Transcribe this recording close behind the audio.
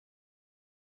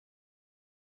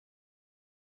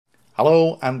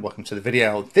Hello and welcome to the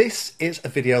video. This is a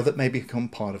video that may become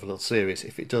part of a little series.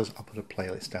 If it does, I'll put a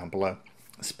playlist down below.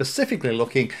 Specifically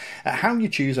looking at how you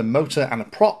choose a motor and a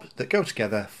prop that go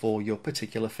together for your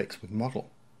particular fixed wing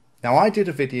model. Now, I did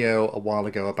a video a while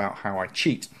ago about how I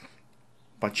cheat.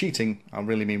 By cheating, I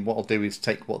really mean what I'll do is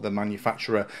take what the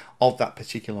manufacturer of that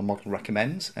particular model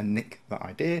recommends and nick that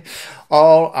idea,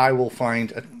 or I will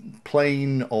find a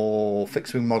plain or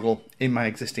fixed wing model in my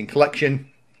existing collection.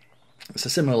 It's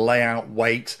a similar layout,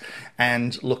 weight,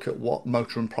 and look at what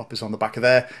motor and prop is on the back of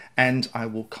there, and I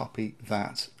will copy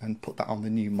that and put that on the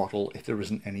new model if there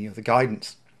isn't any other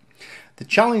guidance. The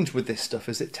challenge with this stuff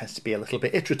is it tends to be a little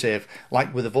bit iterative.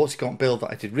 Like with a Vorticont build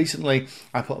that I did recently,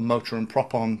 I put a motor and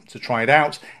prop on to try it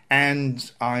out, and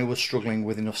I was struggling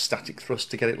with enough static thrust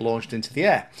to get it launched into the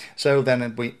air. So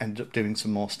then we ended up doing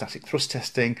some more static thrust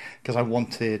testing because I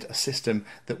wanted a system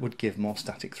that would give more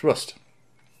static thrust.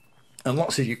 And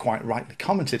lots of you quite rightly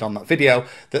commented on that video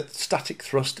that static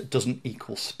thrust doesn't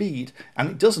equal speed, and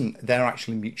it doesn't. They're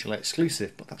actually mutually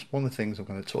exclusive, but that's one of the things I'm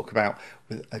going to talk about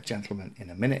with a gentleman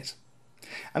in a minute.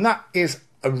 And that is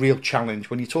a real challenge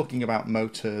when you're talking about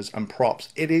motors and props.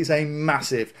 It is a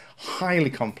massive, highly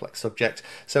complex subject,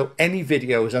 so any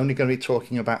video is only going to be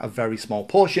talking about a very small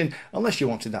portion, unless you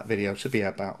wanted that video to be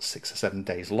about 6 or 7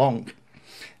 days long.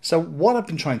 So what I've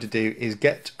been trying to do is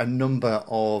get a number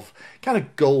of kind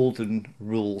of golden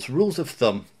rules of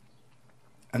thumb,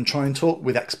 and try and talk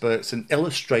with experts and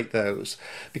illustrate those,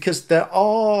 because there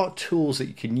are tools that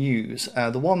you can use.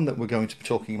 The one that we're going to be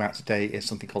talking about today is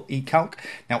something called eCalc.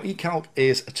 Now, eCalc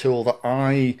is a tool that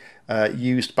I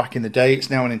used back in the day. It's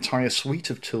now an entire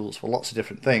suite of tools for lots of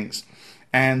different things,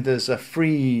 and there's a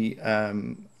free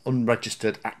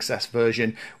unregistered access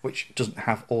version which doesn't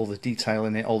have all the detail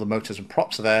in it. All the motors and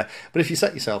props are there, but if you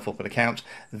set yourself up an account,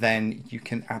 then you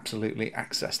can absolutely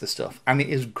access the stuff, and it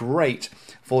is great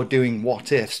for doing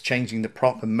what ifs, changing the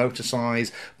prop and motor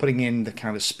size, putting in the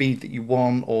kind of speed that you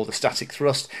want or the static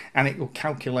thrust, and it will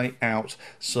calculate out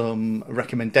some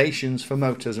recommendations for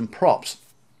motors and props,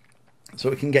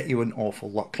 so it can get you an awful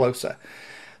lot closer.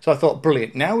 So I thought,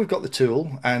 brilliant, now we've got the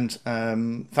tool, and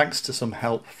thanks to some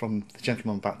help from the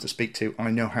gentleman I'm about to speak to, I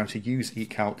know how to use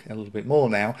eCalc a little bit more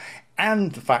now,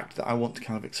 and the fact that I want to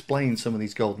kind of explain some of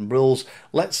these golden rules.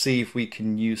 Let's see if we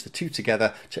can use the two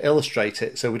together to illustrate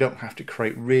it so we don't have to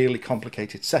create really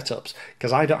complicated setups,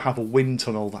 because I don't have a wind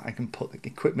tunnel that I can put the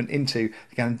equipment into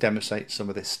to kind of demonstrate some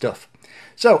of this stuff.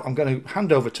 So I'm going to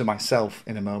hand over to myself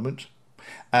in a moment.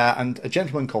 And a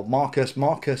gentleman called Marcus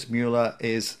Mueller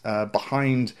is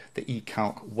behind the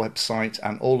eCalc website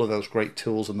and all of those great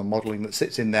tools and the modeling that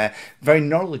sits in there. Very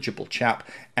knowledgeable chap,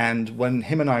 and when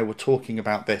him and I were talking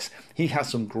about this, he has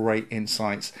some great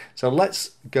insights. So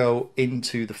let's go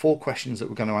into the 4 questions that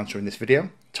we're going to answer in this video.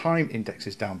 Time index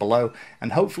is down below,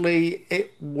 and hopefully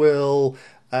it will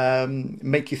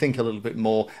make you think a little bit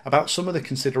more about some of the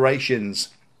considerations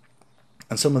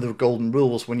and some of the golden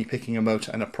rules when you're picking a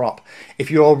motor and a prop. If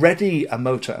you're already a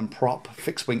motor and prop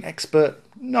fixed wing expert,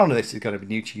 none of this is going to be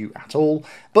new to you at all.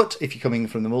 But if you're coming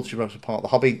from the multi-rotor part of the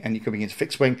hobby and you're coming into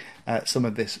fixed wing, some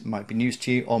of this might be news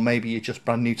to you, or maybe you're just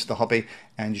brand new to the hobby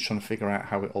and you're trying to figure out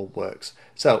how it all works.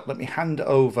 So let me hand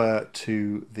over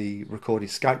to the recorded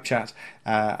Skype chat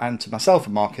and to myself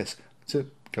and Marcus to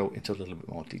go into a little bit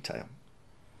more detail.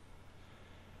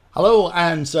 Hello,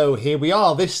 and so here we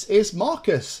are. This is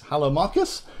Marcus. Hello,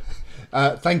 Marcus.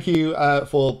 Thank you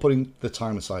for putting the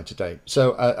time aside today.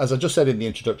 So as I just said in the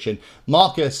introduction,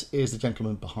 Marcus is the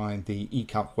gentleman behind the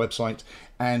eCalc website,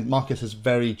 and Marcus has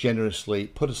very generously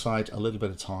put aside a little bit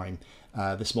of time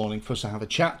this morning for us to have a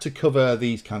chat to cover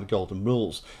these kind of golden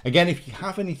rules. Again, if you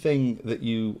have anything that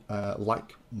you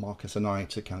like Marcus and I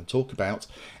to kind of talk about,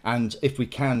 and if we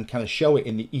can kind of show it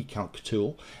in the eCalc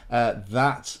tool,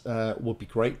 that would be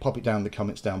great. Pop it down in the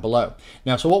comments down below.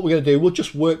 Now, so what we're going to do, we'll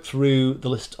just work through the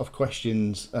list of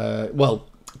questions, well,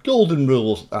 golden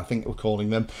rules, I think we're calling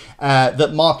them,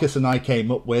 that Marcus and I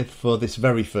came up with for this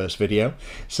very first video.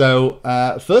 So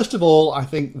first of all, I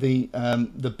think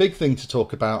the big thing to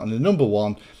talk about, and the number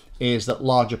one, is that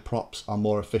larger props are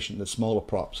more efficient than smaller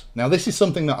props. Now, this is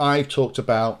something that I've talked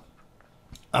about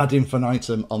ad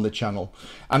infinitum on the channel,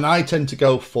 and I tend to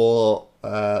go for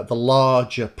the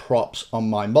larger props on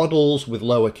my models with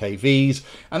lower KVs,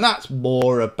 and that's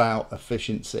more about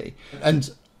efficiency. And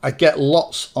I get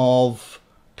lots of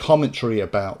commentary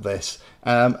about this,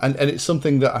 and it's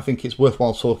something that I think it's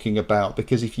worthwhile talking about,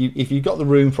 because if you've got the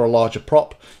room for a larger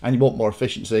prop and you want more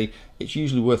efficiency, it's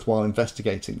usually worthwhile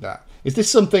investigating that. Is this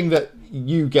something that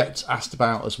you get asked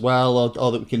about as well,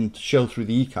 or that we can show through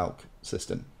the eCalc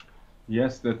system?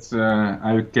 Yes, that's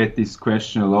I get this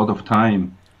question a lot of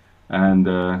time,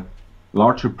 and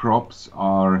larger props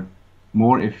are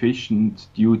more efficient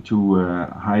due to a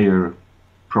higher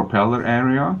propeller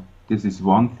area. This is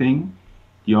one thing.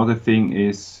 The other thing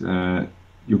is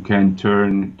you can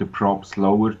turn the props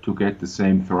lower to get the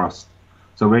same thrust.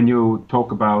 So when you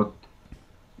talk about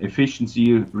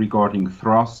efficiency regarding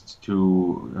thrust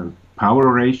to power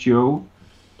ratio,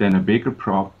 then a bigger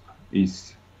prop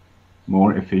is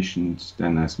more efficient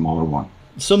than a smaller one.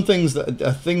 Some things that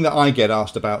a thing that I get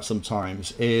asked about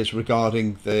sometimes is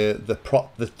regarding the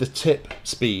prop, the tip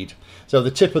speed. So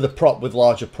the tip of the prop with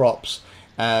larger props.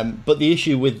 But the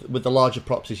issue with the larger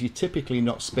props is you're typically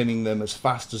not spinning them as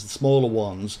fast as the smaller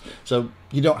ones, so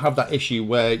you don't have that issue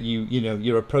where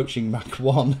you're approaching Mach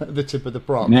 1 at the tip of the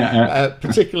prop. Yeah.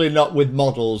 Particularly not with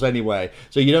models anyway.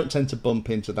 So you don't tend to bump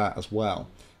into that as well.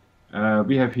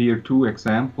 We have here two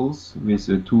examples with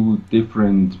two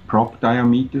different prop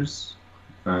diameters,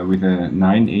 with a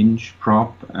 9-inch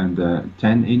prop and a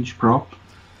 10-inch prop.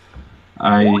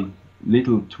 I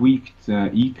little tweaked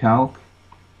eCalc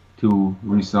to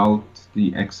result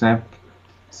the exact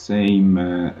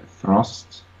same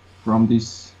thrust from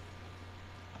these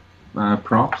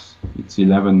props. It's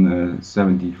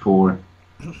 1174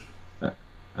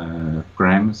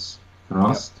 grams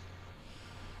thrust. Yep.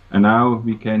 And now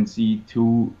we can see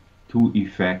two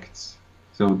effects.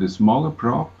 So the smaller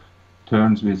prop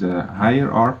turns with a higher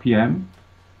RPM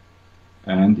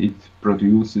and it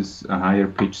produces a higher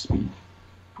pitch speed.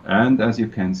 And as you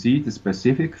can see, the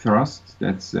specific thrust,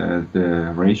 that's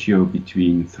the ratio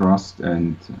between thrust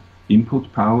and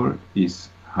input power, is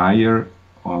higher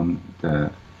on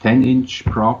the 10-inch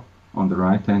prop on the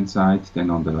right-hand side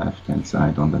than on the left-hand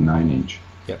side on the 9-inch.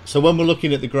 Yeah. So when we're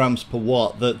looking at the grams per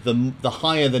watt, the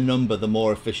higher the number, the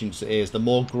more efficient it is. The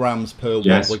more grams per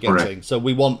watt we're getting. Correct. So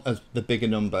we want the bigger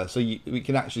number. So we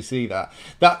can actually see that.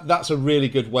 That's a really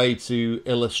good way to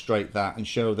illustrate that and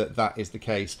show that that is the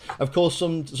case. Of course,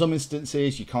 some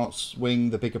instances you can't swing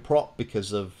the bigger prop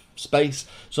because of space.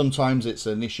 Sometimes it's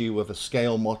an issue of a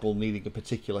scale model needing a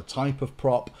particular type of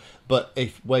prop. But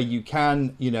where you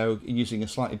can, using a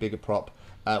slightly bigger prop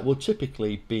will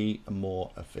typically be more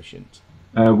efficient.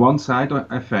 One side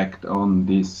effect on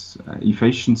this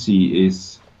efficiency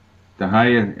is the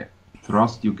higher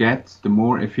thrust you get, the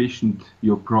more efficient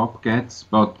your prop gets,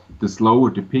 but the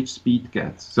slower the pitch speed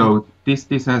gets. So this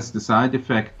has the side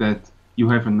effect that you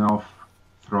have enough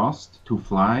thrust to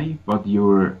fly, but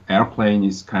your airplane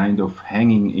is kind of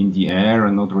hanging in the air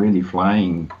and not really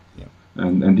flying,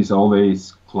 and is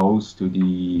always close to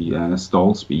the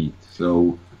stall speed.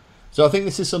 So I think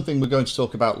this is something we're going to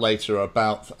talk about later,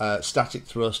 about static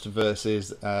thrust versus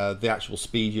the actual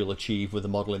speed you'll achieve with a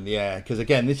model in the air. Because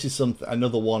again, this is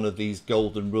another one of these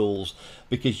golden rules,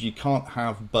 because you can't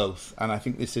have both. And I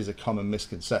think this is a common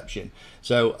misconception.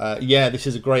 So yeah, this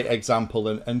is a great example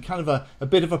and kind of a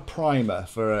bit of a primer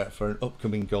for an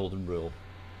upcoming golden rule.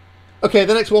 Okay,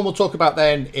 the next one we'll talk about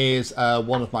then is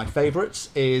one of my favorites,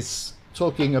 is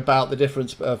talking about the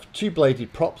difference of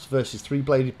two-bladed props versus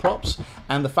three-bladed props,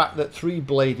 and the fact that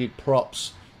three-bladed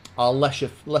props are less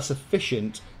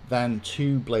efficient than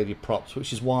two-bladed props,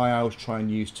 which is why I always try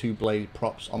and use two-bladed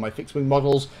props on my fixed-wing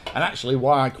models, and actually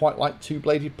why I quite like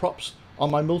two-bladed props on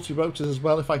my multi-rotors as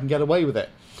well, if I can get away with it.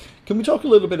 Can we talk a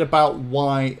little bit about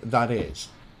why that is?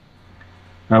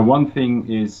 One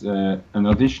thing is an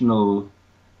additional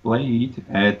blade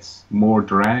adds more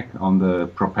drag on the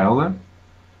propeller.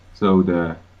 So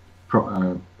the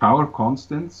power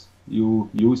constants you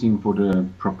using for the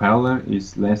propeller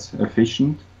is less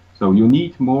efficient. So you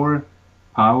need more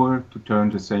power to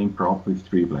turn the same prop with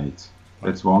three blades.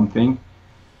 That's one thing.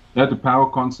 Yeah, the power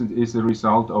constant is a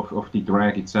result of the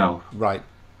drag itself. Right.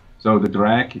 So the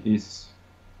drag is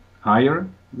higher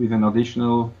with an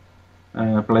additional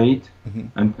blade,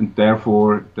 and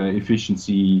therefore the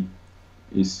efficiency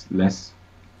is less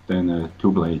than a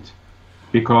two-blade.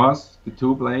 Because the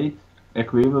two-blade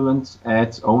equivalence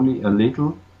adds only a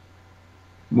little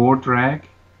more drag,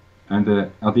 and the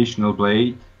additional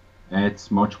blade adds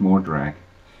much more drag.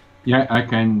 Yeah, I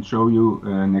can show you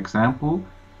an example,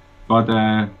 but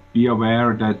be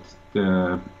aware that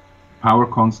the power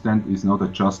constant is not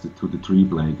adjusted to the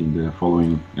three-blade in the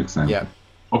following example. Yeah.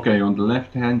 Okay, on the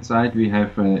left-hand side we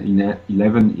have an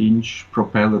 11-inch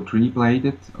propeller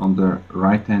three-bladed. On the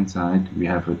right-hand side we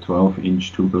have a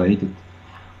 12-inch two-bladed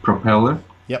propeller.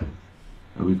 Yep.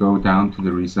 We go down to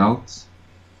the results,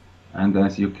 and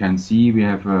as you can see we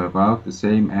have about the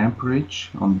same amperage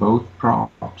on both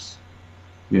props.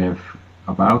 We have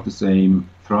about the same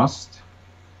thrust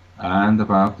and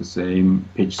about the same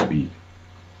pitch speed.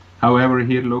 However,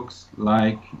 here looks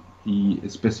like the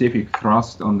specific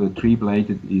thrust on the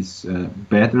three-bladed is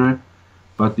better,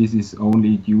 but this is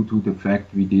only due to the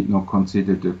fact we did not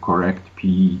consider the correct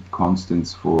P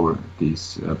constants for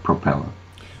this propeller.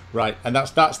 Right, and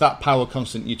that's that power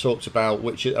constant you talked about,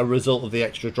 which a result of the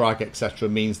extra drag, etc.,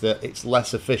 means that it's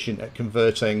less efficient at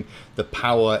converting the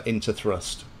power into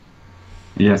thrust.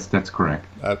 Yes, that's correct.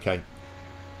 Okay.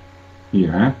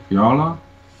 Here, Fiala.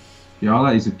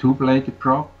 Fiala is a two-bladed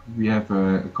prop. We have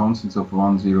a constant of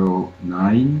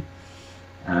 109,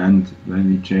 and when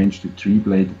we change to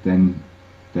three-bladed, then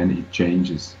it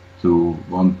changes to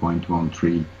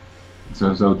 1.13.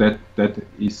 So that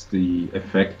is the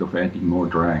effect of adding more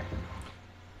drag.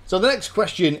 So the next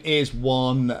question is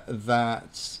one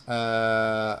that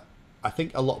I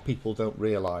think a lot of people don't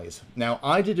realise. Now,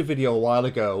 I did a video a while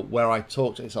ago where I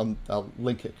talked, I'll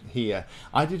link it here.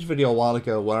 I did a video a while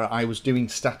ago where I was doing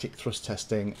static thrust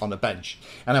testing on a bench,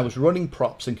 and I was running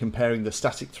props and comparing the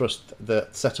static thrust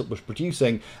that setup was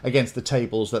producing against the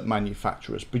tables that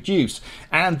manufacturers produce.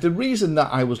 And the reason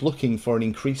that I was looking for an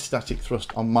increased static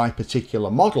thrust on my particular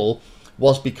model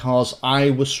was because I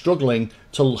was struggling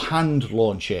to hand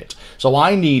launch it. So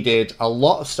I needed a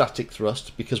lot of static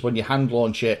thrust, because when you hand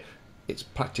launch it, it's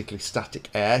practically static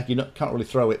air. You can't really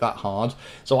throw it that hard.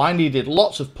 So I needed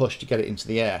lots of push to get it into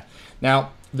the air.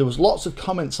 Now, there was lots of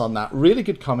comments on that, really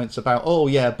good comments about, oh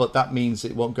yeah, but that means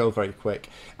it won't go very quick.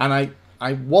 And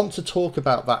I want to talk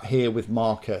about that here with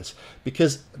Marcus,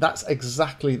 because that's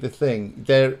exactly the thing.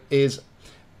 There is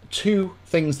two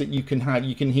things that you can have.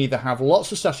 You can either have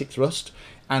lots of static thrust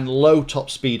and low top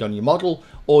speed on your model,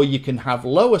 or you can have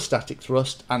lower static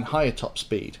thrust and higher top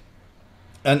speed.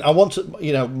 And I want to,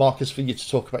 Marcus, for you to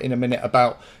talk about in a minute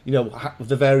about,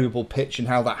 the variable pitch and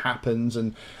how that happens,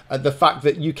 and the fact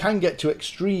that you can get to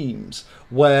extremes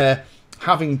where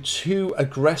having too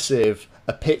aggressive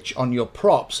a pitch on your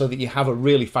prop so that you have a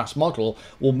really fast model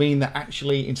will mean that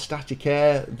actually in static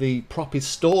air the prop is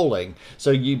stalling, so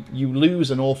you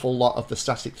lose an awful lot of the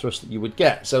static thrust that you would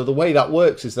get. So the way that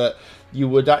works is that you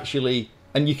would actually,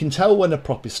 and you can tell when a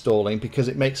prop is stalling because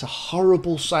it makes a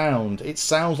horrible sound. It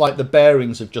sounds like the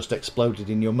bearings have just exploded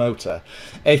in your motor.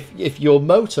 If your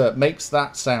motor makes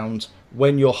that sound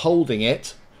when you're holding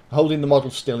the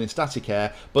model still in static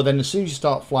air, but then as soon as you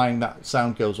start flying that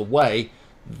sound goes away,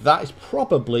 that is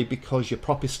probably because your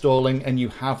prop is stalling and you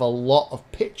have a lot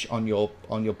of pitch on your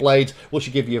blade, which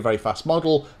will give you a very fast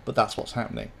model, but that's what's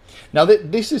happening. Now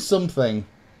this is something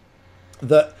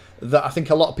that I think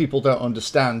a lot of people don't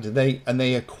understand. They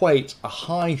equate a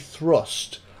high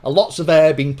thrust, lots of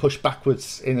air being pushed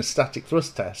backwards in a static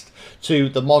thrust test, to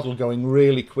the model going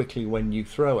really quickly when you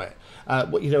throw it.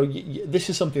 This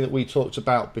is something that we talked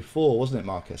about before, wasn't it,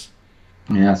 Marcus?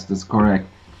 Yes, that's correct.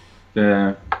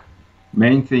 The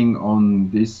main thing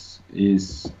on this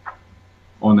is,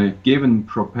 on a given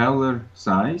propeller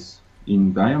size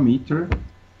in diameter,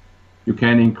 you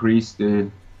can increase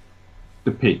the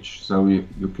pitch. So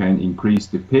you can increase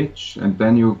the pitch, and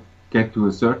then you get to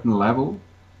a certain level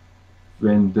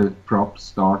when the prop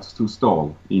starts to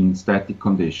stall in static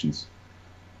conditions.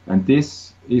 And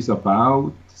this is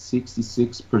about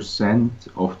 66%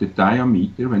 of the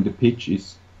diameter. When the pitch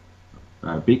is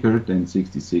bigger than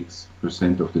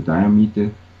 66% of the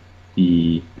diameter,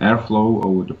 the airflow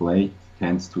over the blade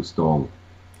tends to stall.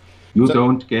 You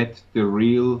don't get the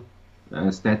real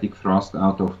static thrust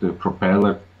out of the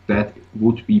propeller that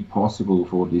would be possible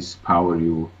for this power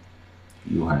you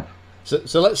have.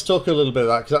 So let's talk a little bit of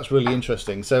that, because that's really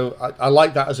interesting. So I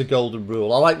like that as a golden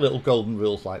rule. I like little golden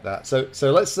rules like that. So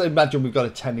let's imagine we've got a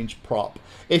 10-inch prop.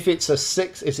 If it's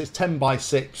it's 10 by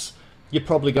 6, you're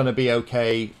probably going to be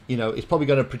okay. It's probably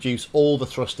going to produce all the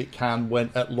thrust it can when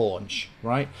at launch,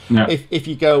 right? Yeah. If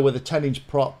you go with a 10-inch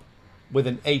prop with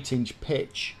an 8-inch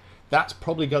pitch, that's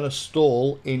probably going to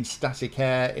stall in static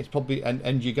air. It's probably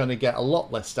and you're going to get a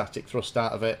lot less static thrust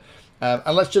out of it.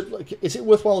 And let's just, is it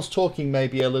worthwhile us talking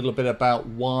maybe a little bit about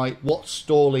what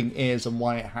stalling is and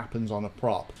why it happens on a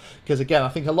prop? Because again, I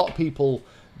think a lot of people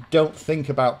don't think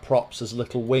about props as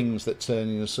little wings that turn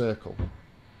in a circle.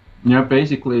 Yeah,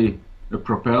 basically a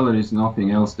propeller is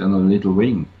nothing else than a little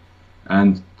wing,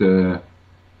 and the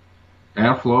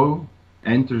airflow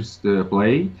enters the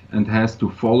blade and has to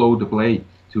follow the blade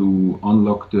to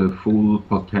unlock the full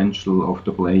potential of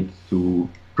the blade to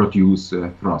produce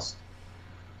thrust.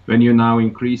 When you now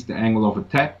increase the angle of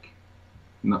attack,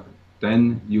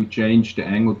 then you change the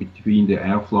angle between the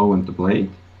airflow and the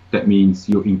blade. That means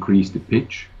you increase the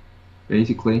pitch,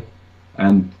 basically,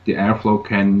 and the airflow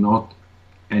cannot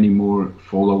anymore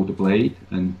follow the blade,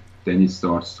 and then it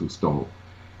starts to stall.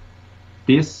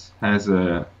 This has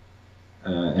a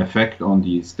effect on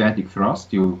the static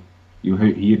thrust. You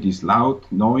hear this loud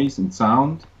noise and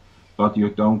sound, but you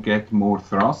don't get more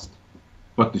thrust.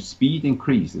 but the speed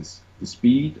increases. The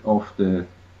speed of the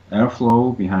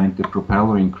airflow behind the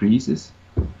propeller increases,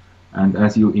 and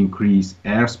as you increase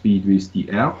airspeed with the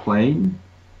airplane,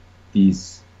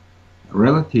 this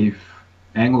relative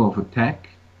angle of attack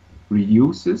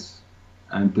reduces,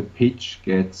 and the pitch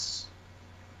gets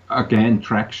again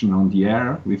traction on the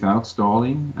air without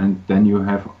stalling, and then you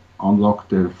have unlocked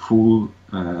the full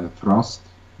thrust,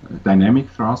 dynamic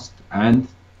thrust, and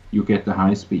you get the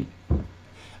high speed.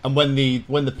 And when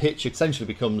the pitch essentially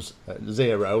becomes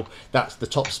 0, that's the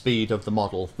top speed of the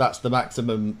model. That's the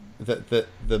maximum that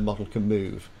the model can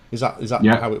move. Is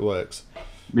that how it works?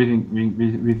 With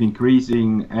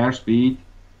increasing airspeed,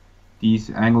 this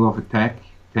angle of attack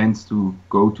tends to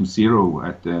go to 0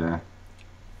 at the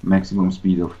maximum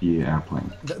speed of the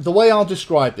airplane. The way I'll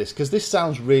describe this, because this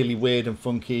sounds really weird and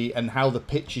funky, and how the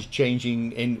pitch is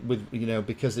changing in with, you know,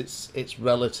 because it's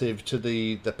relative to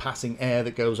the passing air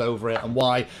that goes over it, and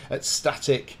why at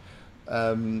static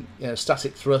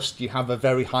static thrust you have a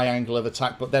very high angle of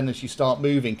attack, but then as you start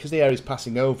moving, because the air is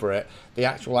passing over it, the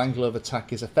actual angle of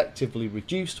attack is effectively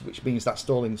reduced, which means that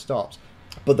stalling stops.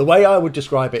 But the way I would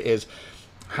describe it is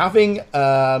having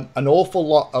an awful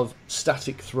lot of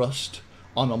static thrust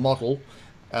on a model.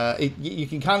 You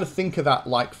can kind of think of that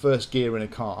like first gear in a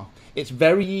car. It's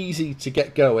very easy to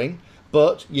get going,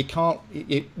 but you can't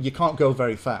go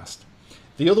very fast.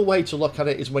 The other way to look at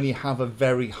it is when you have a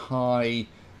very high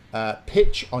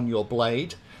pitch on your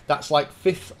blade. That's like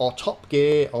fifth or top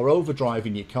gear or overdrive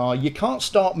in your car. You can't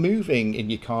start moving in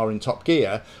your car in top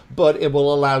gear, but it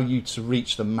will allow you to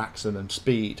reach the maximum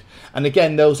speed. And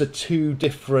again, those are two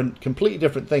completely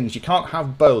different things. You can't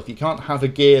have both. You can't have a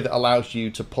gear that allows you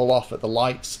to pull off at the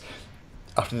lights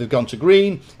after they've gone to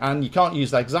green, and you can't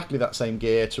use exactly that same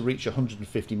gear to reach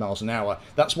 150 miles an hour.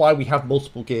 That's why we have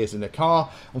multiple gears in a car.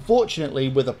 Unfortunately,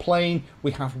 with a plane,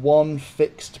 we have one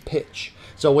fixed pitch.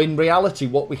 So in reality,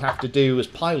 what we have to do as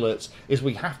pilots is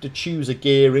we have to choose a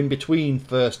gear in between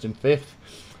first and fifth,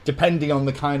 depending on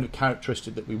the kind of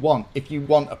characteristic that we want. If you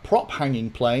want a prop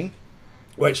hanging plane,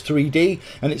 where it's 3D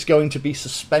and it's going to be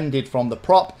suspended from the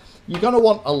prop, you're going to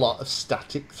want a lot of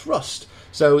static thrust.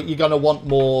 So you're going to want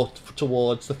more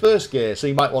towards the first gear. So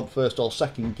you might want first or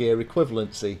second gear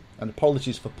equivalency. And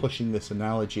apologies for pushing this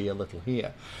analogy a little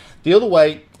here. The other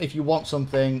way, if you want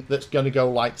something that's going to go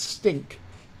like stink,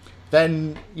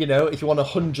 then, you know, if you want a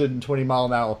 120 mile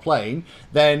an hour plane,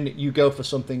 then you go for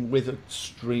something with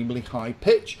extremely high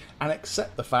pitch, and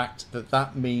accept the fact that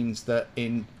that means that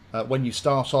when you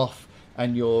start off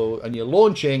and you're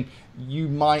launching, you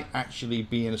might actually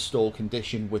be in a stall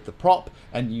condition with the prop,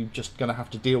 and you're just going to have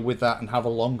to deal with that and have a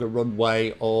longer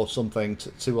runway or something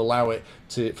to allow it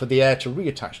for the air to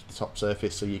reattach to the top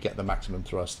surface, so you get the maximum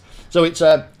thrust. So it's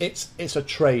a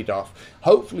trade-off.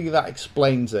 Hopefully that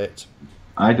explains it.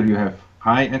 Either you have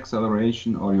high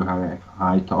acceleration or you have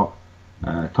high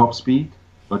top speed,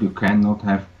 but you cannot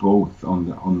have both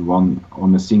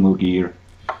on a single gear.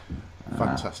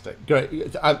 Fantastic,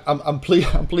 great. I'm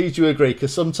pleased you agree,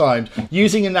 because sometimes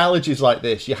using analogies like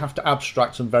this, you have to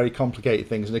abstract some very complicated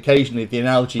things, and occasionally the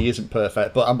analogy isn't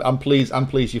perfect. But I'm pleased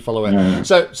you follow it. Yeah.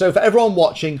 So for everyone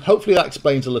watching, hopefully that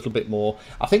explains a little bit more.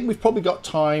 I think we've probably got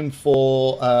time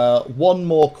for one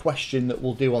more question that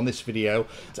we'll do on this video,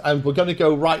 and we're going to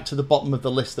go right to the bottom of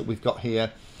the list that we've got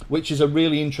here, which is a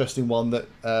really interesting one that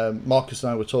Marcus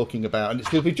and I were talking about, and it's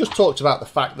because we've just talked about the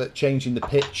fact that changing the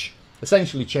pitch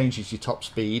essentially changes your top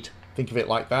speed. Think of it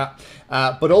like that.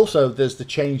 But also there's the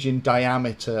change in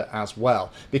diameter as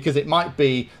well, because it might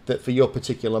be that for your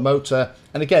particular motor,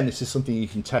 and again, this is something you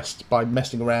can test by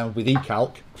messing around with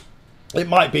eCalc, it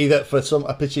might be that for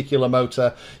a particular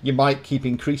motor, you might keep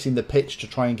increasing the pitch to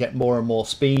try and get more and more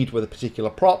speed with a particular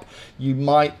prop. You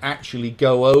might actually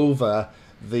go over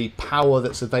the power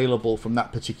that's available from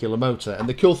that particular motor. And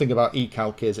the cool thing about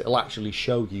eCalc is it'll actually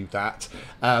show you that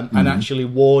and actually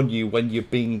warn you when you're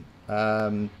being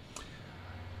a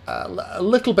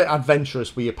little bit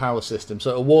adventurous with your power system. So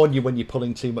it'll warn you when you're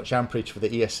pulling too much amperage for the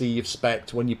ESC you've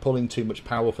spec'd, when you're pulling too much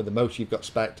power for the motor you've got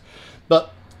spec'd.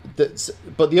 But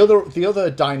the other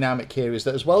dynamic here is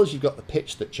that as well as you've got the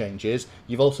pitch that changes,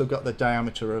 you've also got the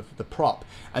diameter of the prop.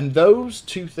 And those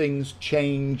two things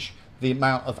change the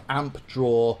amount of amp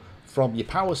draw from your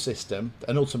power system,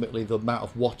 and ultimately the amount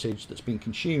of wattage that's being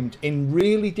consumed in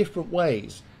really different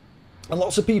ways. And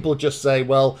lots of people just say,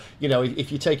 well, you know,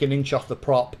 if you take an inch off the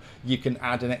prop, you can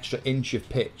add an extra inch of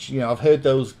pitch. You know, I've heard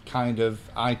those kind of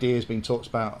ideas being talked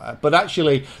about, but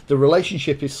actually the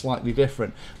relationship is slightly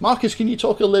different. Marcus, can you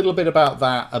talk a little bit about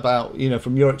that, about, you know,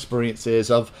 from your experiences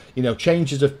of, you know,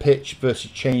 changes of pitch versus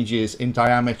changes in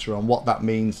diameter and what that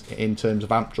means in terms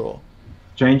of amp draw?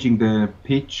 Changing the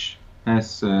pitch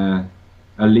has a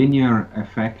linear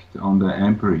effect on the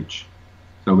amperage.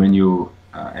 So when you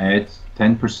add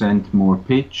 10% more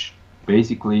pitch,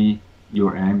 basically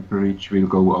your amperage will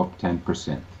go up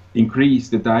 10%. Increase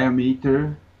the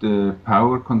diameter, the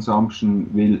power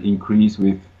consumption will increase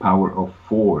with power of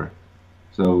 4.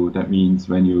 So that means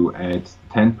when you add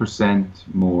 10%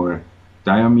 more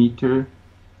diameter,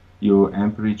 your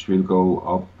amperage will go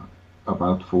up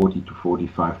about 40 to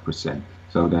 45%.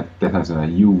 So that has a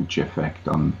huge effect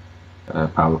on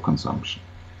power consumption.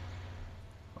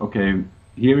 Okay,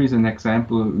 here is an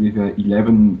example with a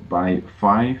 11 by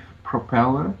 5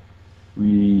 propeller.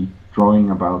 We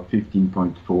drawing about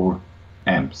 15.4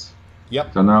 amps.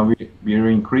 Yep. So now we're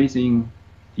increasing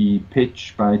the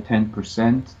pitch by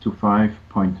 10% to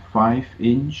 5.5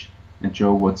 inch and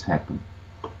show what's happened.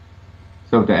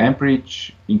 So the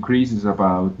amperage increases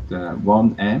about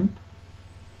 1 amp.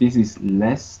 This is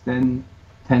less than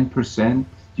 10%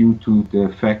 due to the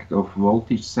effect of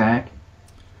voltage sag,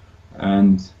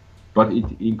 but it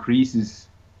increases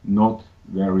not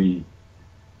very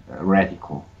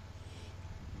radical.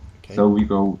 Okay. So we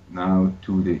go now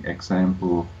to the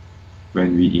example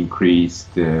when we increase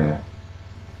the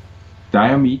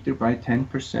diameter by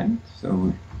 10%.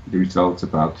 So the result's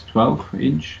about 12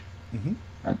 inch. Mm-hmm.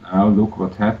 And now look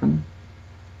what happened.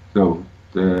 So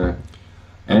the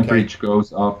amperage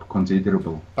goes up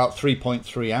considerable. About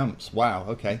 3.3 amps. Wow.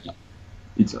 Okay.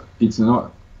 It's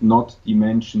not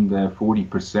dimensioned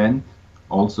 40%,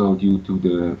 also due to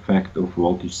the effect of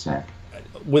voltage sag.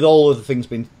 With all of the things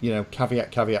being,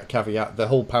 caveat, the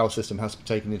whole power system has to be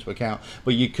taken into account.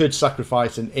 But you could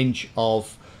sacrifice an inch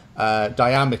of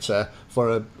diameter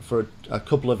for a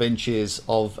couple of inches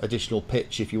of additional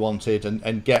pitch if you wanted,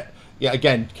 and get,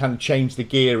 again, kind of change the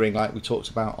gearing like we talked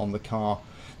about on the car.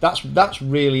 That's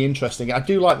really interesting. I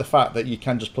do like the fact that you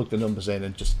can just plug the numbers in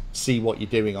and just see what you're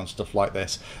doing on stuff like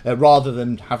this, rather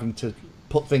than having to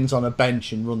put things on a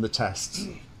bench and run the tests.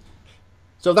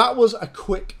 So that was a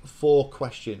quick 4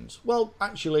 questions. Well,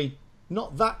 actually,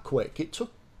 not that quick. It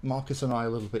took Marcus and I a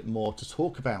little bit more to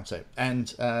talk about it. And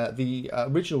the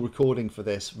original recording for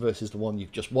this versus the one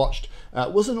you've just watched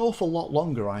was an awful lot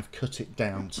longer. I've cut it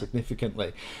down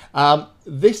significantly.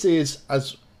 This is,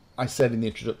 as I said in the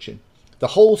introduction, the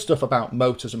whole stuff about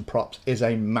motors and props is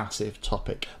a massive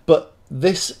topic. But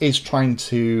this is trying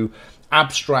to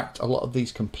abstract a lot of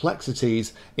these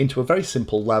complexities into a very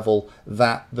simple level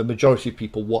that the majority of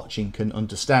people watching can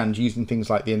understand using things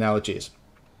like the analogies.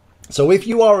 So if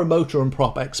you are a motor and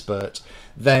prop expert,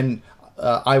 then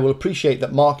I will appreciate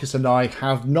that Marcus and I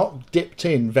have not dipped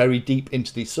in very deep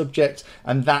into these subjects,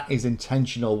 and that is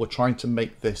intentional. We're trying to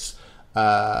make this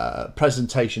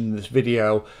presentation, this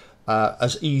video,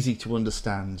 as easy to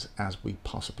understand as we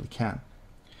possibly can.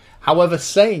 However,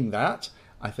 saying that,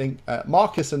 I think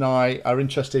Marcus and I are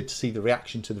interested to see the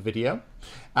reaction to the video.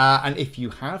 And if you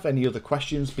have any other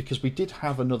questions, because we did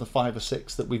have another 5 or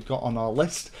 6 that we've got on our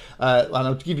list, and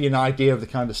I'll give you an idea of the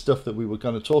kind of stuff that we were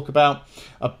going to talk about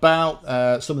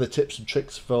some of the tips and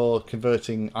tricks for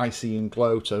converting IC and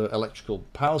glow to electrical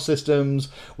power systems.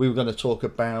 We were going to talk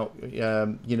about,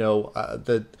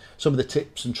 some of the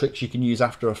tips and tricks you can use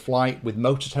after a flight with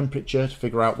motor temperature to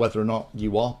figure out whether or not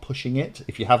you are pushing it,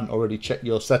 if you haven't already checked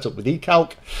your setup with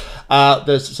eCalc.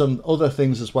 There's some other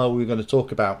things as well we were going to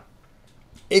talk about.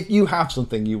 If you have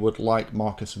something you would like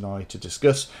Marcus and I to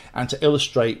discuss and to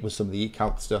illustrate with some of the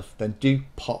eCalc stuff, then do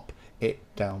pop it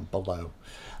down below.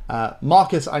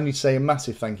 Marcus, I need to say a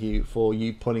massive thank you for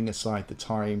you putting aside the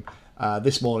time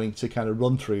this morning to kind of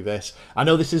run through this. I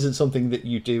know this isn't something that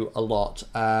you do a lot,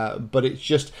 but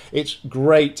it's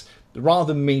great.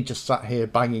 Rather than me just sat here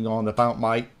banging on about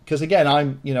because again,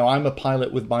 I'm a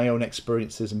pilot with my own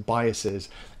experiences and biases.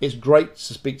 It's great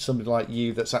to speak to somebody like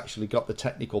you that's actually got the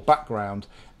technical background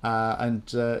and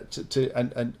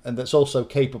that's also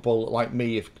capable, like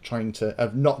me,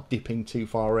 of not dipping too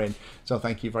far in. So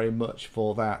thank you very much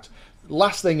for that.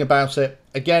 Last thing about it,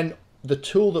 again, the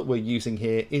tool that we're using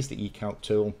here is the eCalc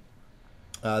tool.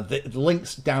 The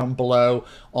links down below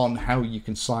on how you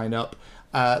can sign up.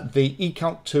 The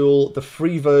eCalc tool, the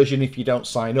free version, if you don't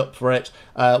sign up for it,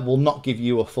 will not give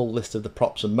you a full list of the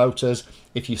props and motors.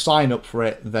 If you sign up for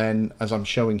it, then, as I'm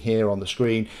showing here on the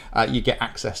screen, you get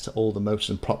access to all the motors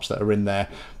and props that are in there.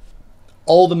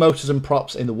 All the motors and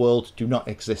props in the world do not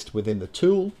exist within the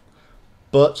tool,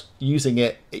 but using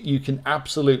it, you can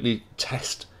absolutely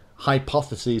test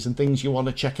hypotheses and things you want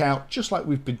to check out, just like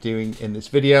we've been doing in this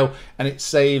video, and it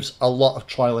saves a lot of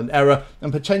trial and error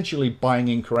and potentially buying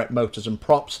incorrect motors and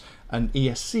props and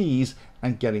ESCs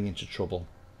and getting into trouble.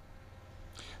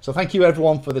 So thank you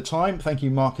everyone for the time. Thank you,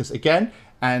 Marcus, again,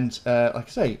 And like I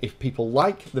say, if people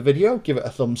like the video, give it a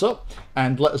thumbs up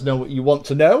and let us know what you want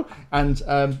to know. And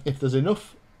if there's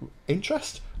enough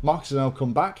interest, Marcus and I will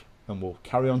come back and we'll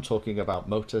carry on talking about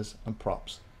motors and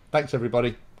props. Thanks,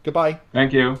 everybody. Goodbye.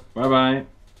 Thank you. Bye-bye.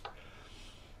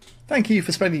 Thank you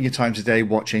for spending your time today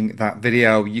watching that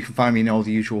video. You can find me in all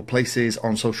the usual places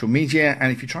on social media,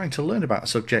 and if you're trying to learn about a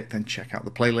subject, then check out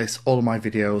the playlist. All of my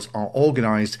videos are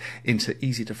organised into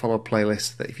easy to follow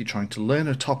playlists that, if you're trying to learn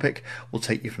a topic, will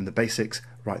take you from the basics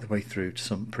right the way through to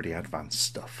some pretty advanced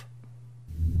stuff.